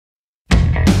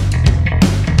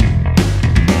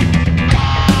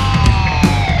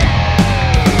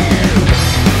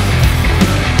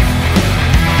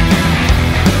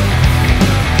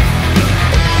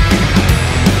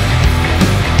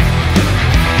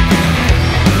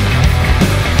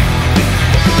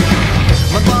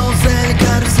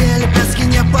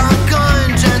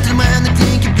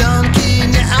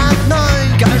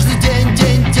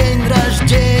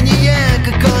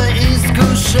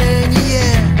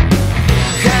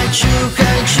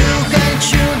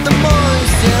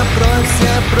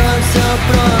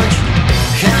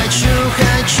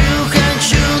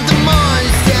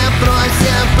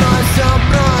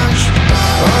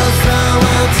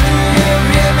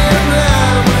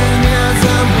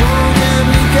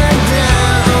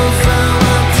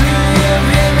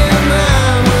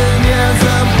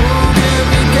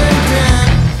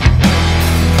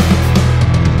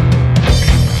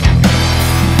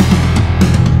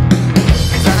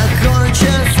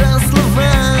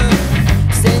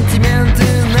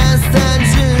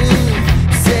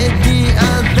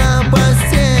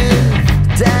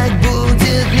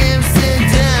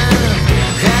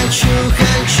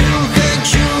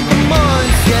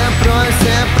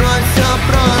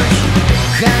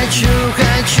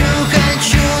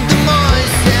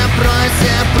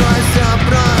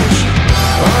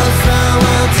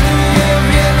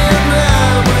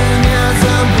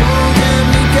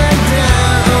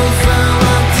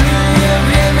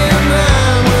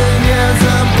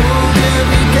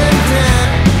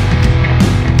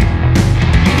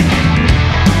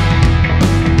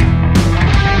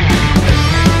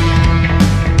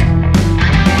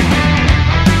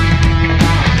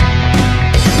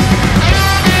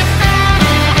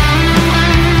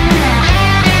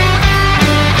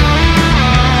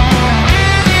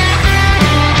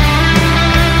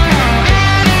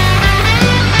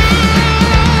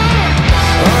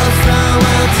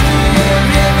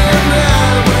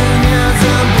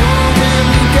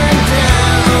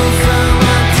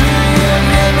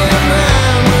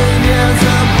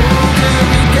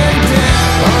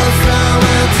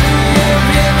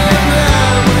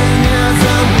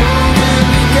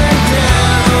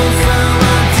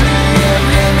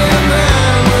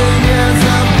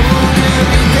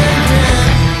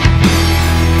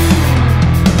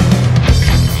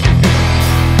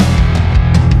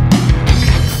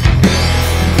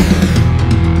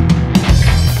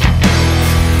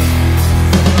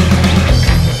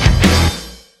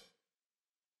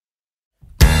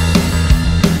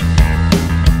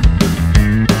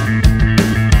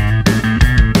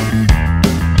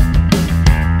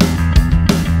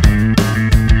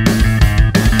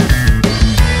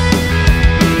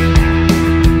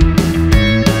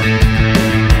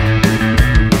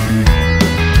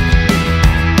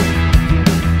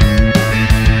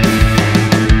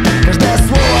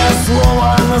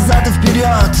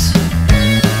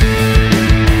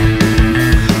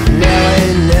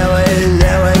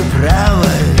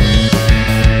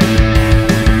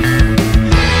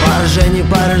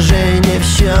не в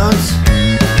счет.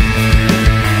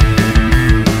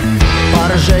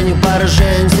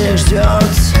 Поражение всех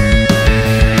ждет.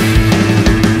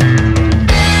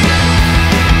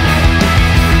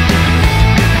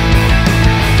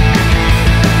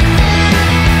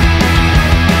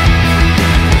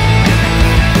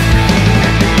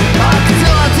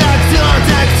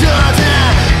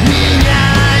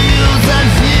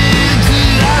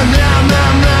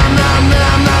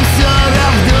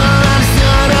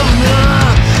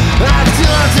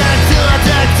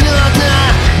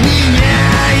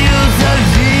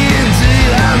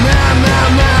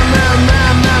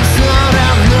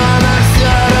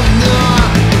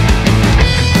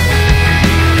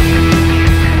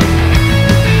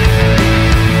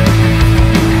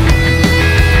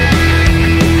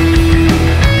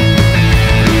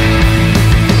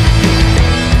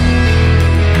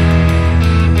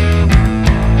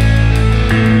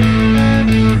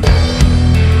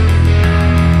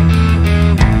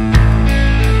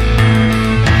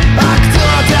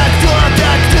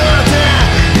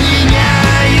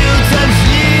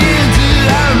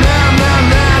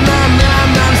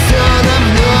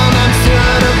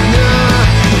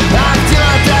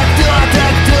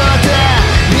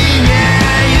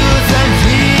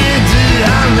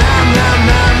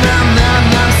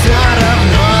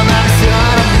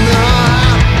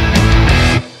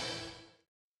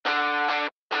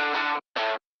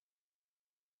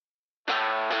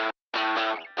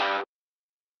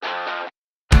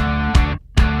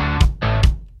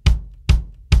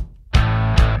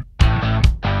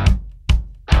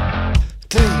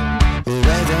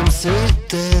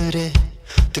 свитере,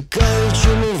 такой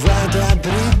чумовато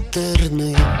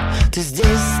приторный. Ты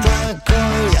здесь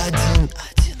такой один,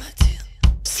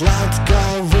 сладко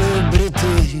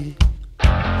выбритый,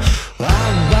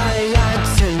 обаятельный,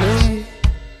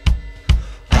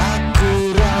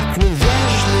 аккуратно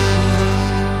вежливый.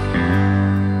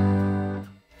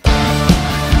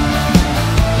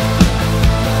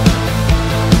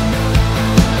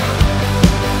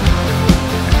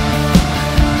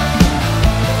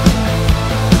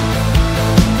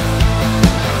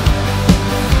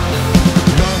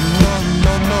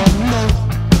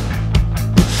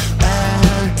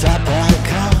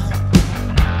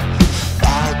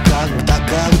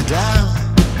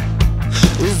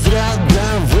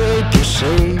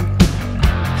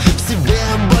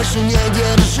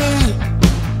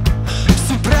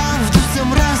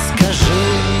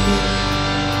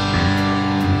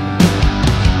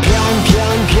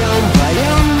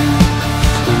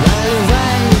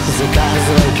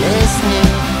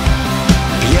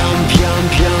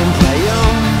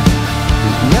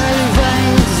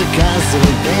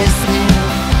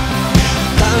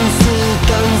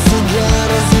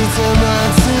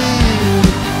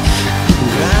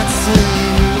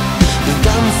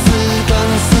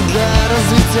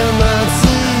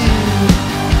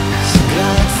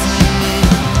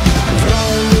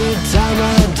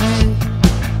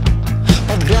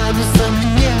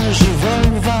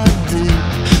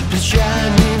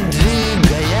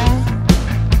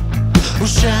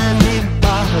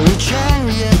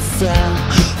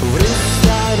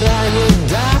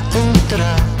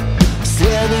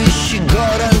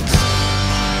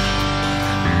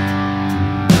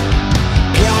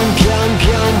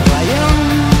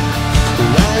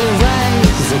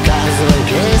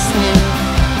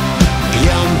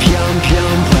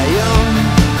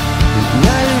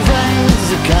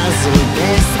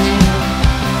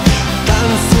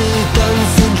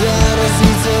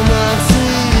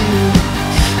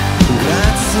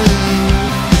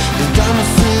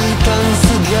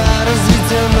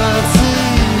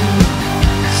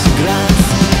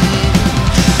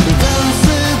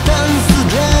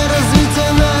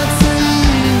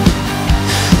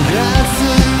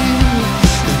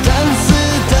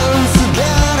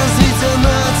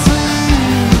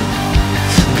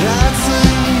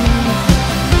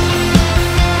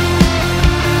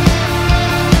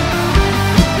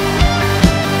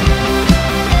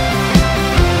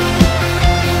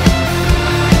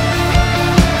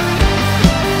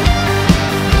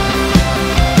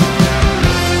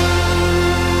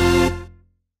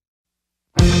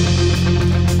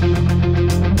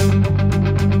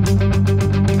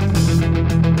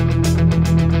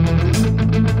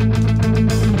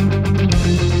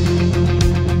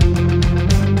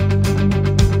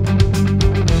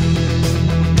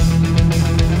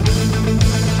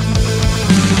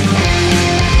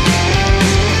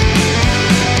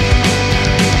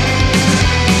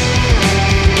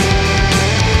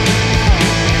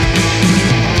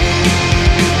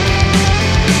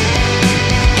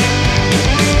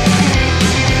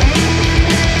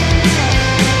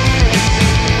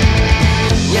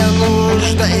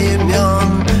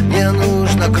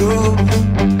 словно круг.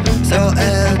 Все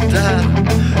это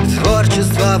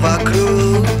творчество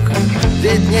вокруг.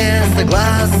 Ведь не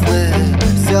согласны,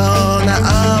 все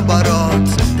наоборот.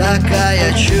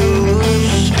 Такая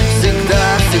чушь.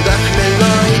 Всегда, всегда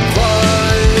хмельной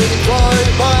твой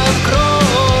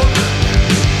панк-рок.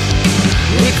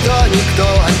 Никто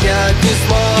отнять не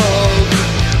смог.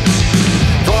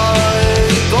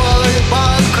 Твой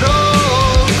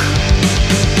панк-рок.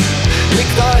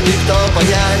 Никто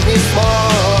понять не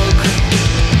смог.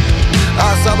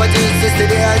 Освободитесь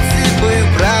стереотипы,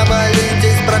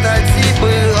 провалитесь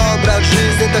прототипы. Образ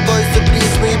жизни такой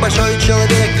сюрпризный, большой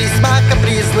человек весьма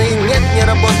капризный. Нет, не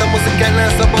работа, музыкальная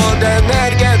свобода,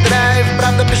 энергия, драйв,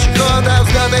 правда пешехода.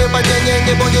 Взгляды и падения,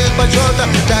 не будет почета.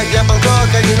 Так для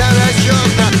панк-рока не надо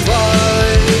счета.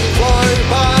 Твой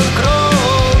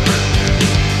панк-рок.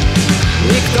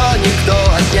 Никто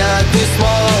отнять не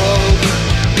смог.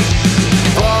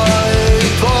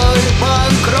 Твой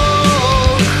панк-рок.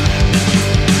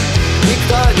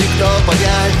 Никто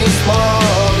понять не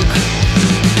смог.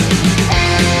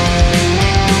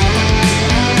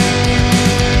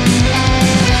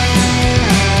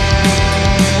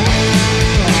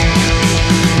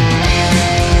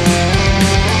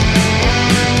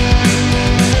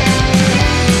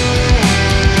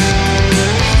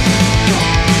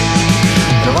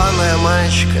 Рваная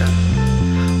маечка,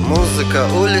 музыка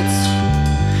улиц,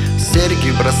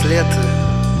 серьги, браслеты,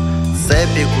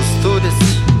 цепи, кустуриц.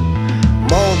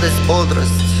 Молодость,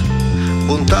 бодрость,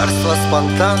 бунтарство,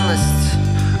 спонтанность.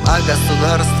 А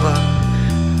государство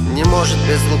не может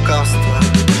без лукавства.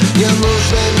 Не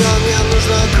нужно имен, мне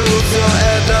нужно круг. Все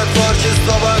это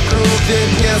творчество вокруг.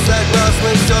 Ведь не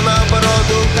согласны, все наоборот.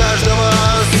 У каждого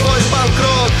свой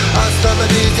панк-рок.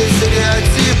 Остановитесь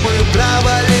стереотипы,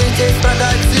 провалитесь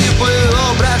прототипы.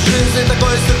 Образ жизни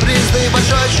такой сюрпризный,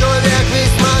 большой человек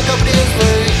весьма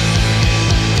капризный.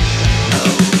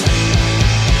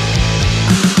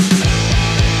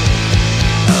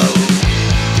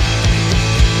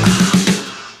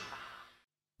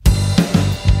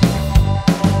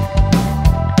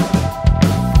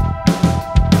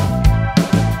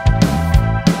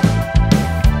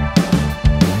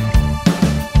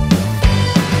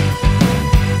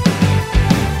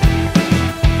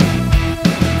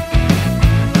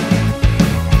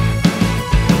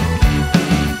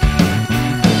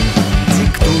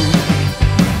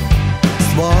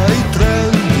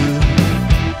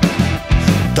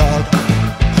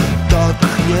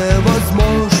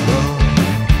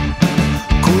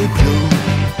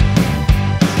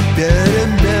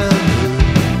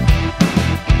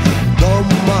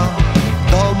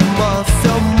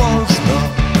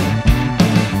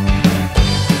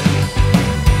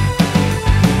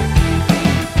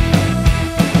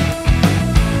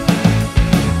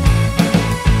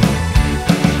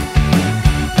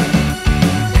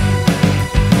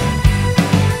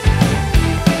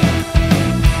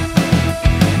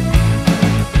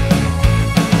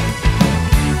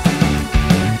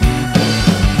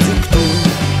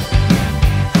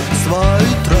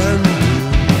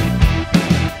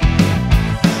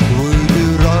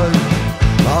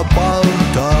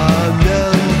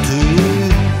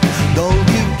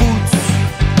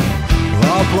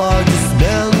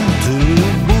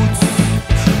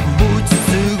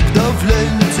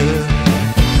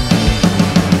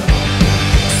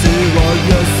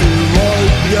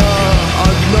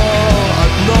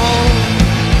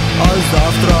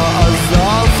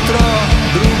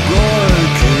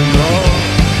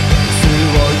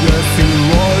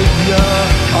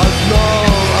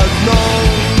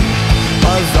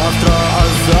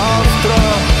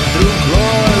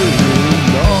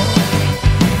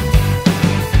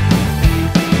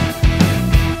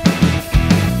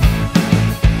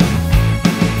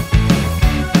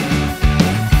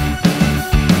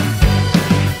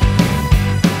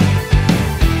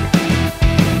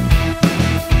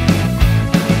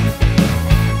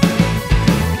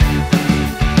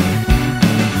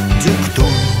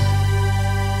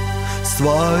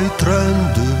 Свои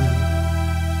тренды,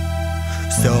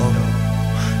 все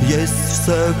есть в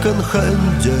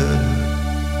секонд-хенде.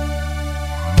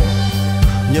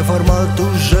 Мне формат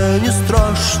уже не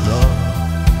страшно,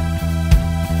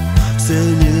 все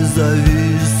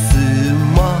независимо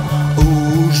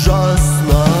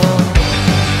ужасно.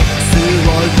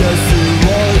 Сегодня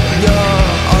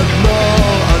одно,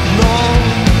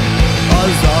 а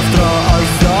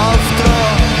завтра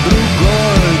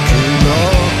другое кино.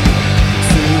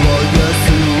 Сегодня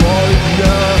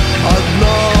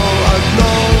одно,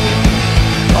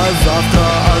 а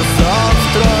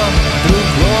завтра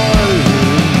другое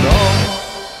кино.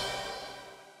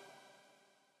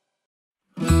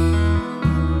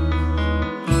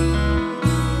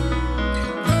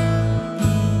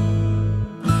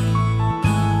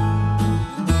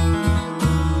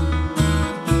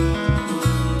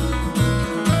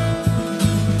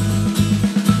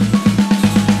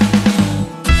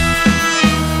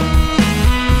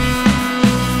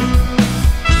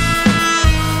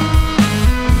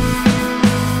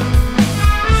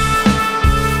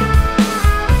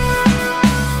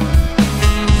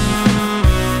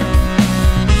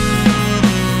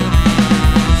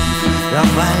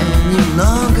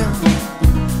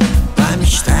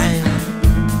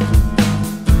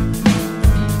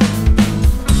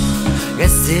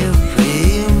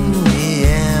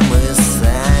 гостеприимнее мы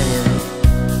станем.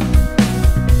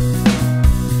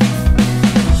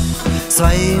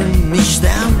 Своим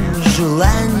мечтам,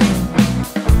 желаниям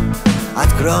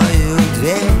открою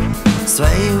дверь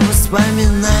своим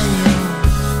воспоминаниям.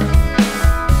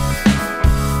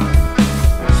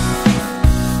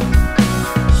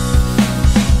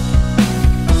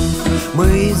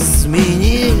 Мы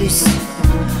изменились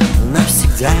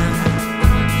навсегда,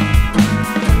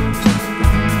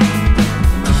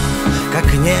 как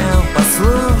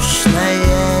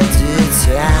непослушное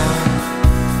дитя.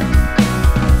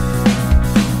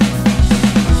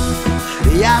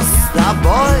 Я с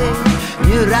тобой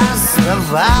не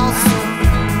расставался,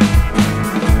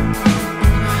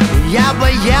 я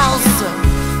боялся,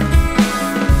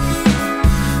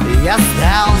 я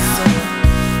сдался.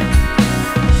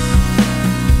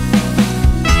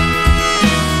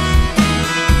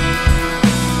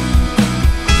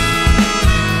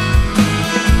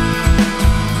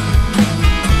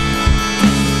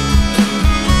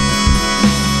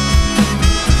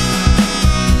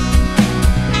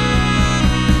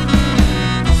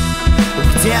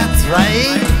 Где твои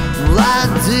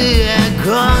молодые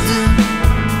годы,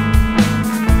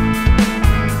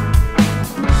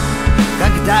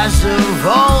 когда же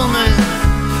волны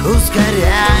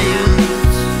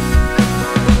ускоряют,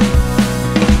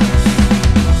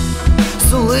 с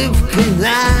улыбкой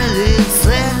на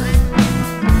лице,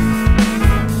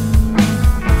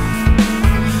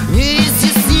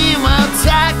 неизъяснимо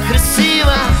так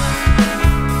красиво.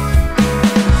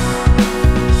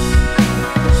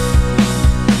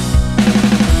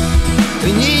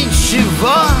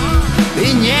 Ничего и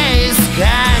не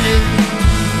искали,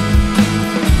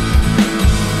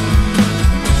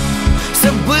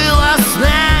 все было с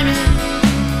нами.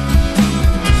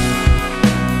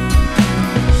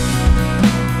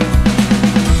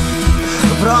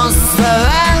 Просто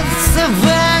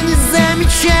этого не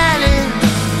замечали,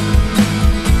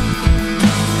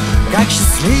 как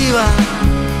счастливо,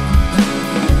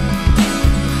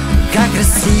 как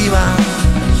красиво.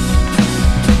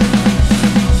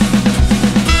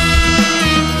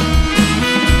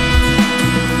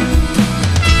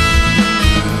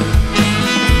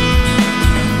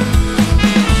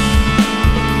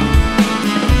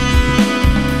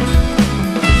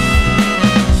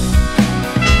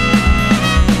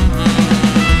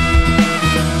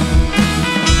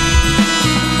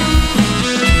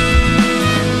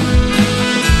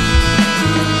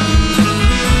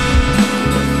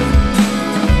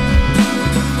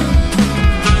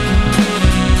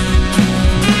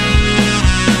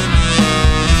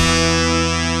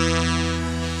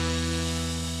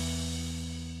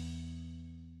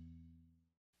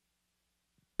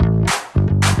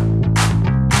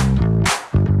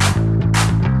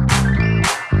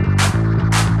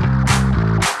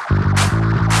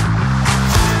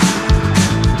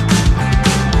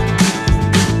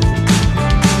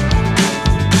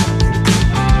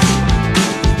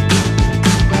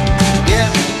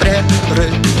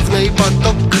 Непрерывный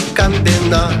поток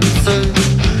комбинаций,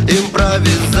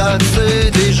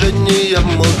 импровизации, движения,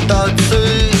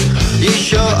 мутаций.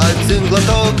 Еще один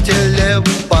глоток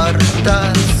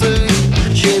телепортации,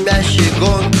 щемящий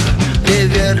гонг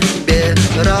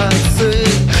реверберации.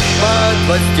 Под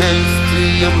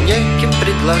воздействием неким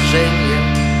предложением,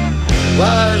 в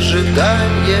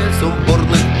ожидании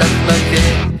сумбурных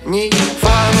вдохновений.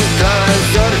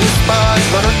 Фантазер из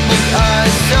подворотных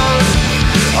озер,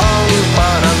 он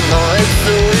параноик,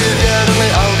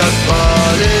 суеверный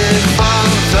алкоголик.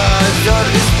 Фантазер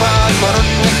из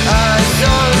подворотных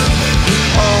озер,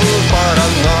 он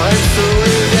параноик,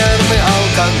 суеверный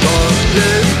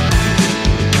алкоголик.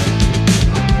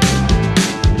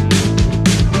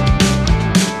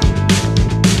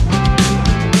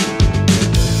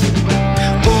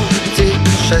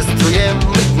 Путешествуем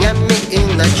мы днями и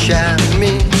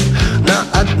ночами на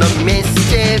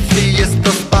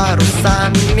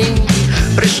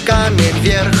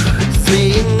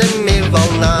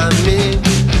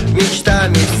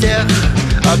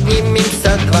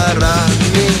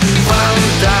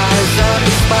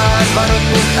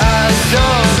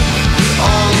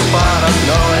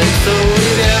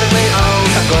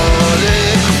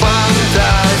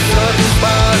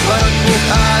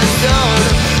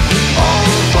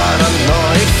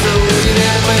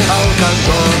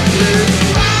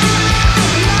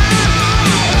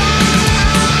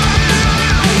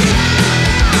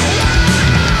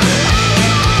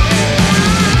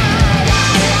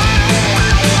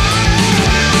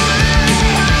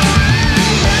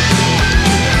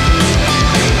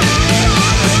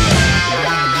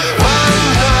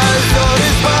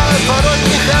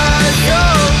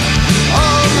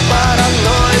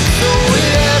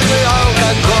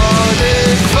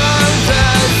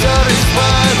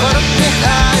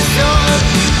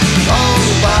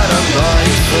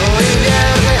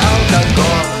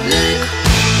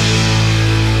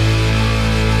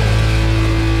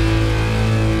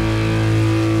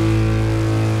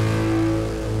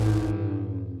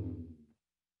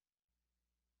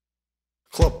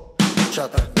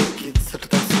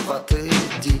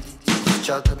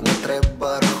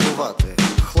треба рахувати.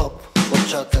 Хлоп,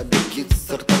 хлопчата,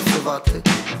 бікіцер танцювати.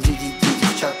 Діді,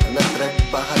 дівчата, не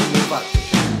треба гальмувати.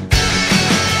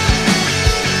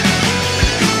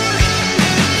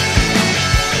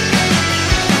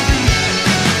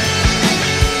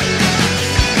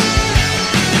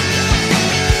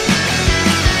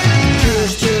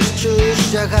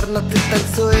 Як гарно ти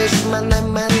танцюєш,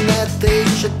 мене, ти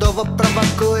чудово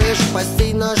провокуєш,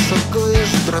 постійно шокуєш,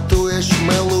 дратуєш,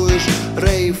 милуєш,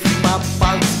 рейв,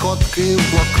 папа, скотки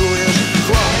блокуєш.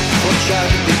 Хлоп, хлопчак,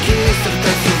 бікісер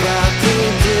танцювати,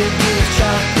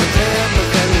 дівчат, не треба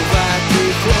гальмувати.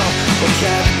 Хлоп,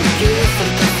 хлопчак, бікісер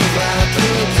танцювати,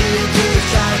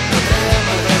 дівчат, не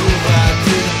треба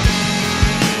гальмувати.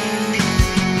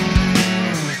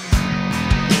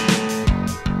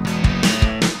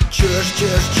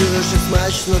 Чуєш, і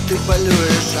смачно ти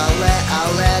палюєш,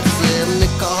 але цим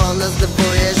нікого не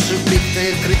здивуєш.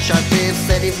 Бігти, кричати,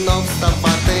 все рівно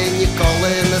вставати,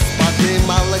 ніколи не спати,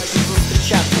 мало чи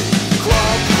зустрічати.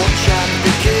 Хлоп, хлопчак,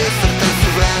 бікісер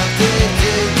танцювати,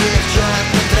 дівчат,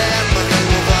 не треба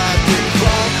гальмувати.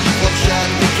 Хлоп, хлопчак,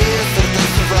 бікісер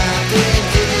танцювати,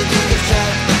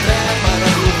 дівчат, не треба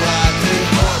рахувати.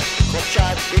 Хлоп,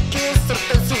 хлопчак, бікісер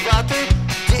танцювати,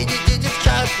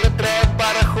 дівчат, не треба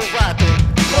рахувати.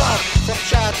 Хлоп,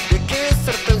 хлопчат,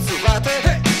 бікісер танцювати,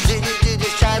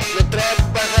 дівчат, не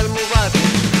треба гальмувати.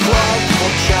 Хлоп,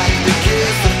 хлопчат,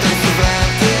 бікісер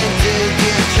танцювати,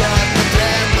 дівчат, не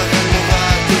треба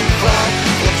гальмувати. Хлоп,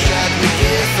 хлопчат,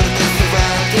 бікісер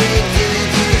танцювати,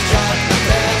 дівчат, не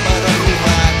треба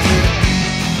рахувати.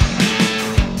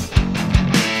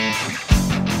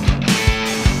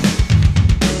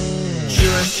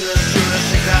 Чуєш,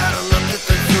 і гарно ти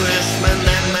танцюєш,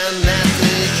 мене, ти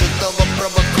чудово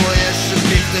провокуєш.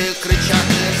 Бігти,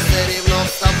 кричати, все рівно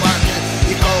вставати,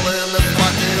 ніколи не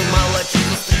спати, мало чи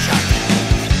зустрічати.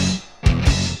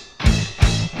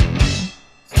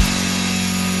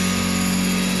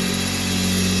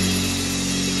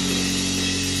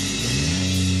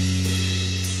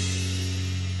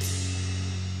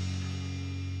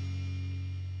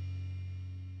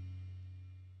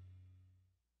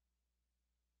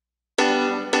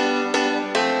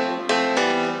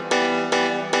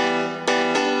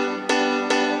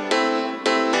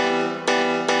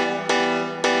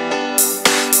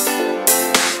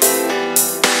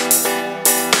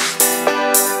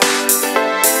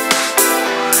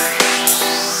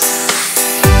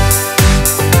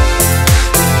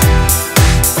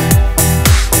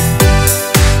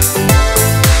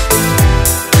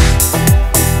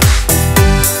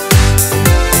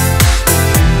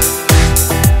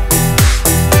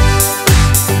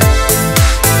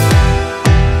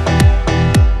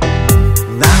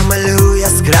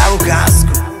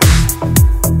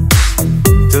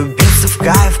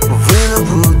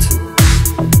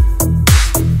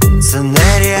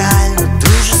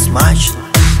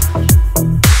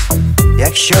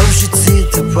 Якщо в житті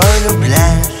ти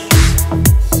полюбляєш,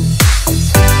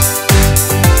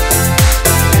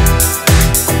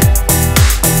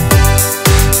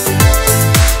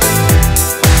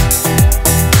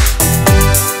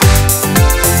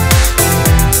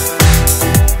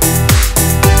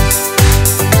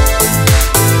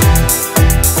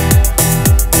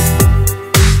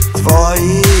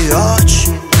 твої очі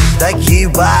такі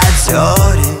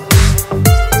бадьорі,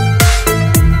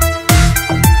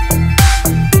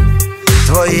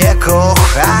 твоє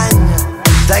кохання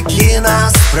такі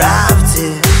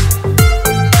насправді,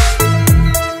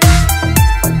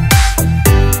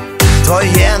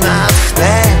 твоє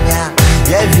натхнення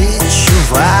я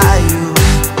відчуваю.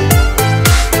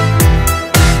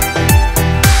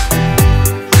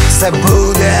 Все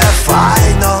буде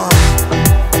файно,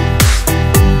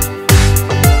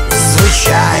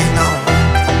 звичайно.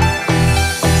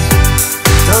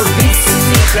 Тобі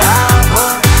цікаво,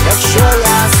 якщо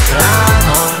я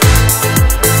странно,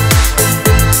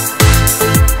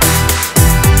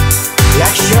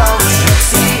 якщо в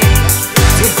житті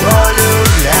ти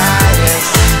полюбляєш,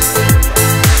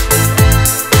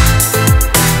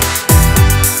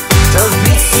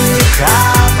 тобі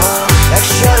цікаво,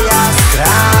 якщо я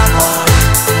странно,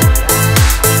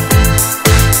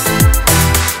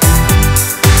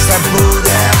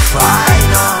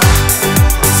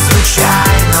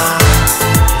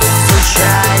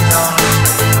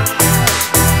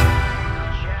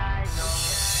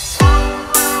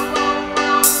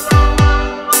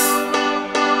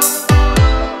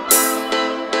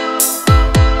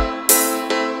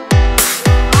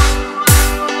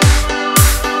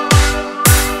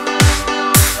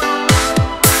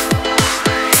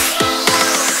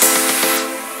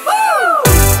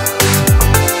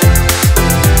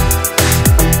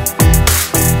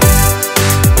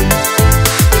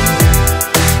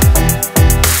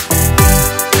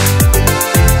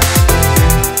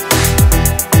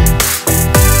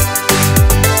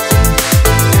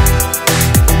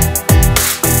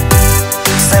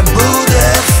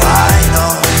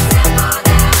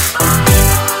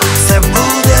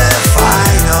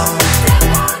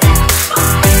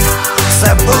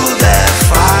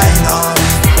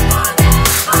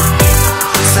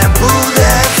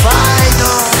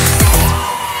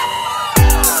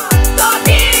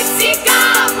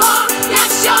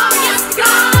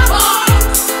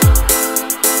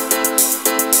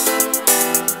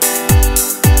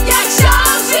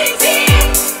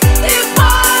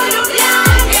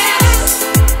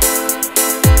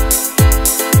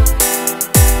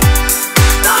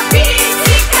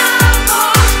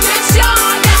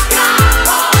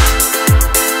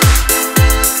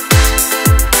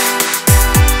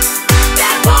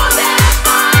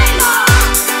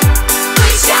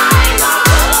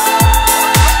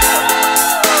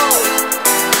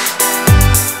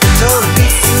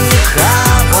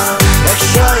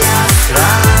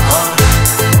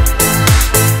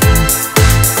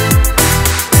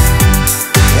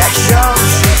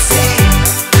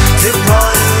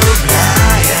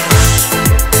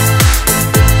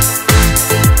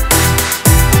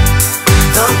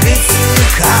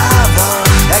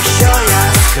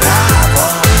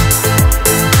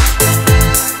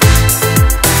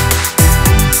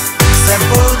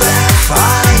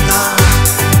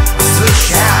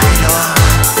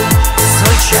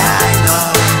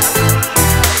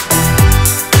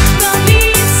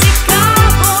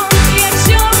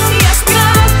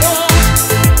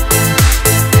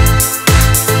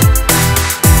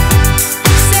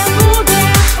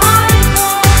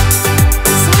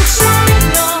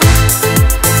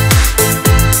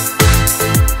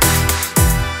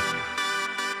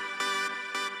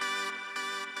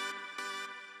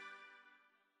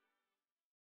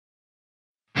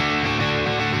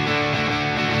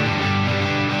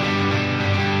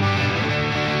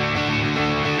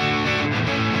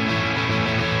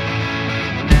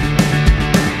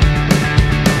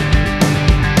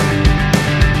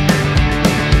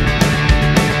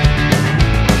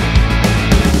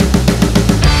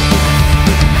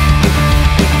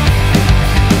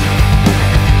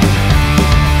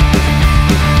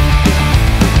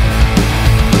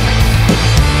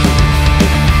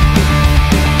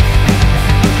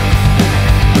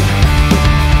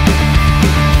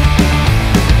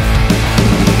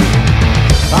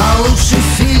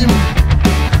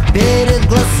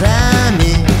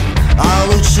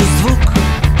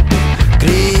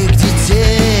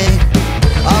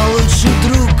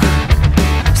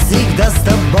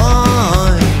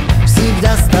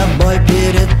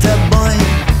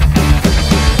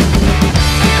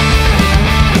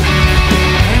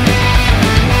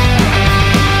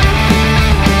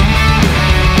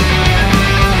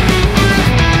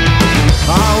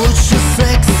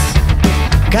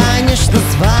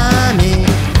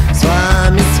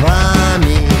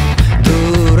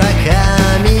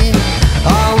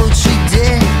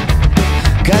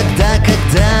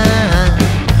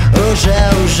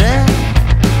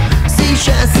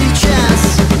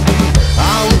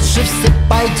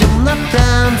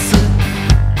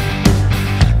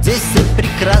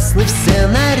 прекрасны все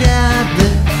наряды.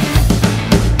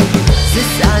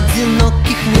 Здесь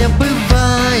одиноких не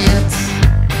бывает.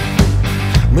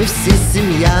 Мы все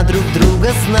семья, друг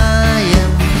друга знаем.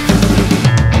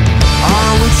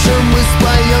 А лучше мы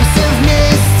споем все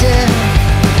вместе.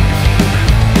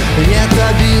 Нет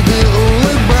обиды,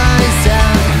 улыбайся.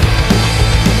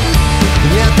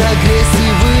 Нет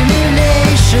агрессии, вы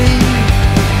милейший.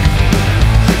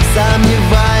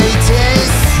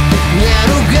 Сомневайтесь,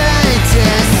 не ругайтесь.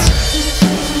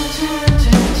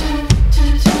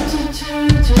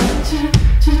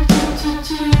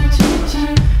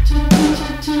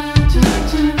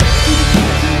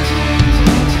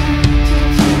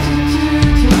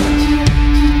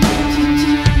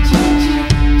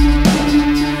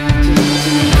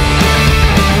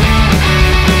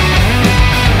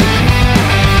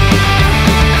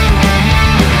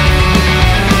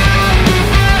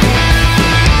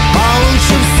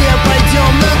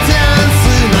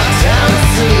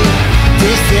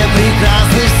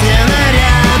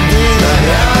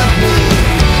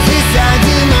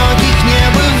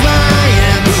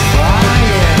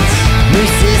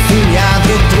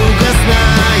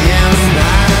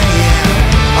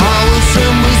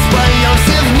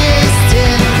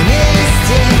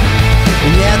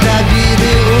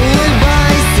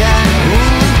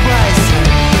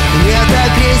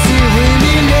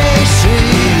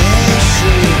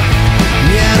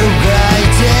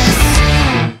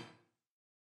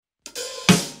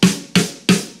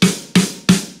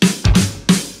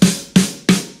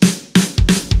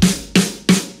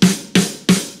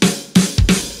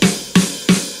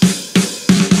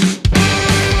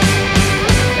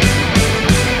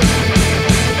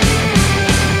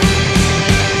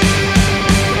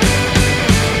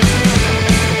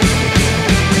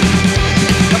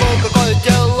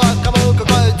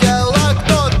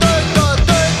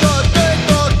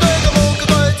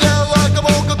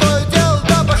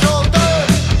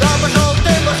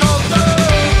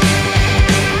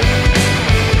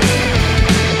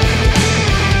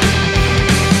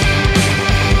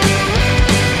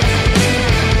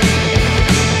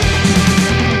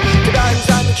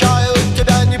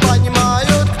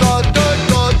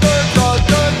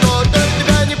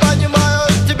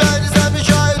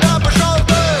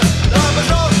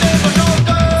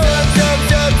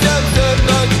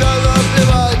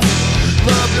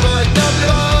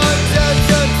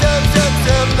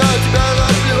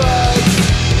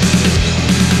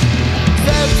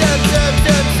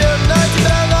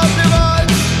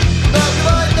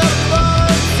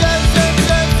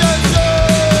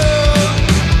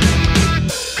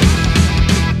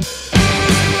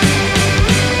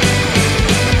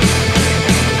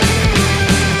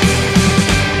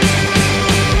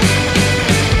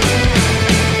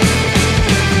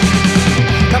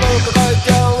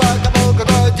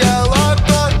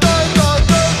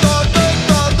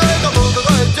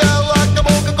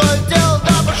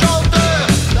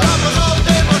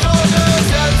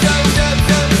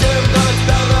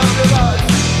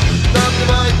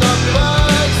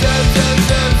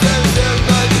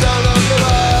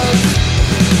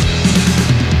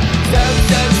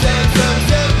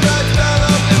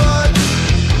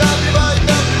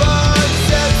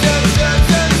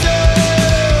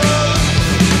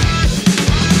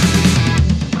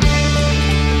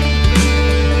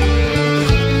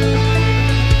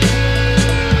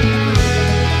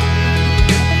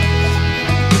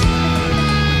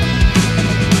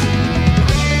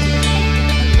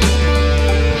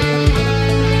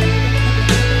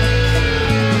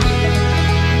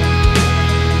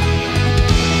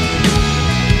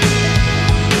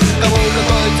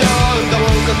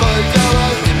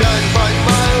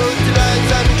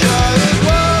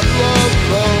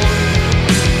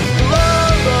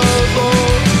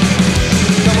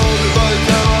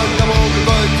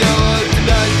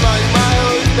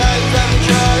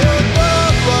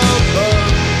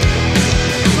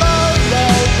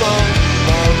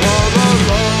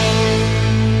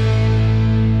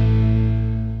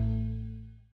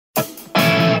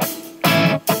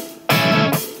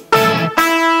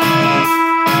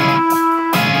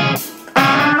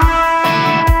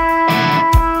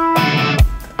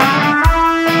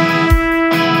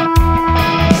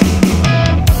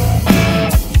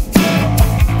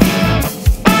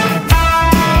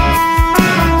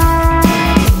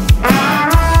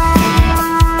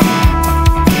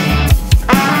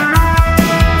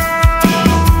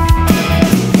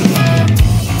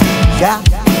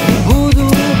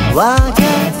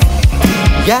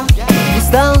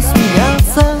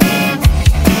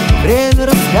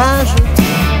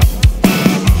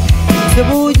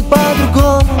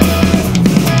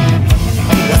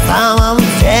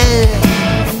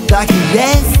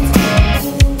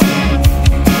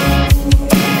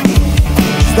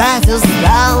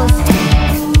 осталось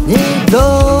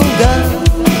недолго.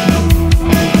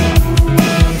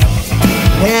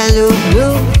 Я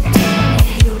люблю,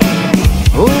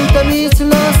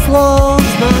 утомительно сложно.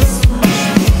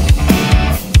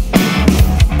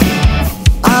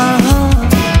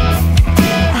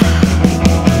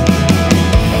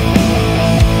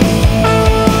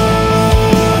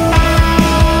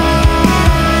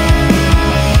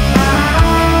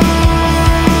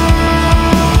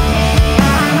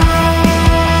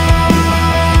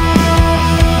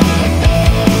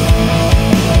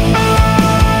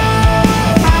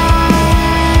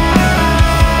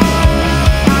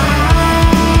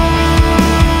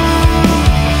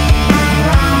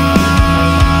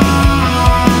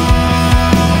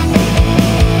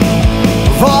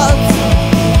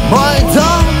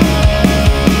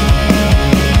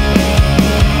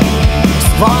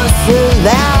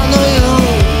 Вселенную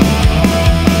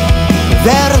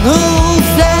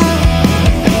вернулся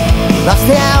на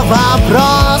все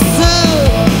вопросы.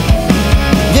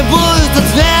 Не будет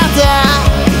ответа.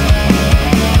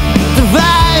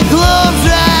 Давай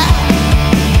глубже,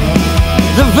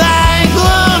 давай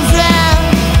глубже.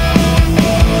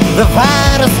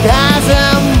 Давай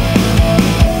расскажем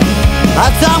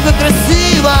о том, как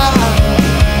красиво,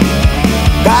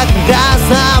 как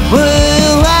прекрасно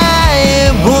было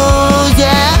и будет.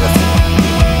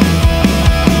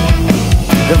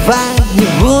 Давай не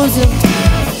будем,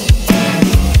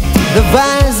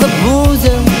 давай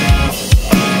забудем.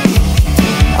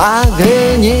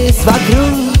 Оглянись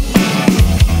вокруг,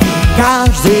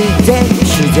 каждый день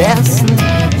чудесный.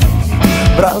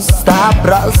 Просто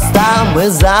мы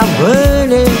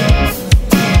забыли.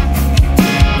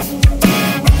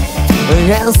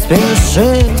 Не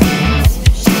спеши,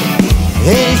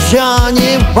 еще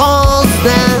не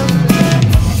поздно.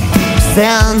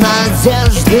 Все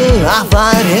надежды,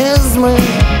 афоризмы.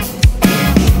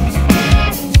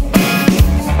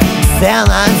 Все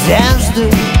надежды,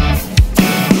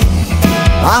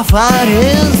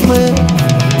 афоризмы.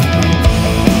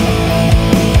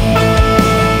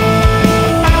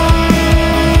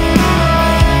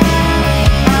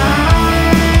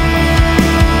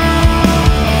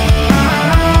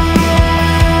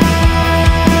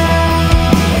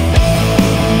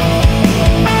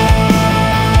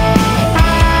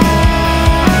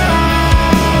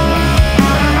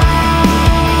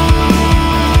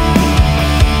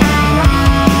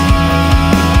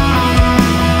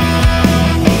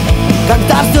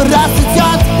 Когда все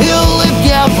расцветет и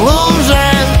улыбки в луже,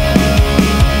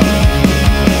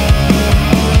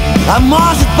 а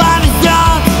может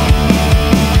повезет,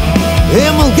 и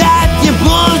мы лгать не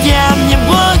будем, не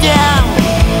будем.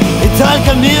 И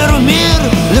только миру мир,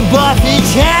 любовь и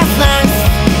честность.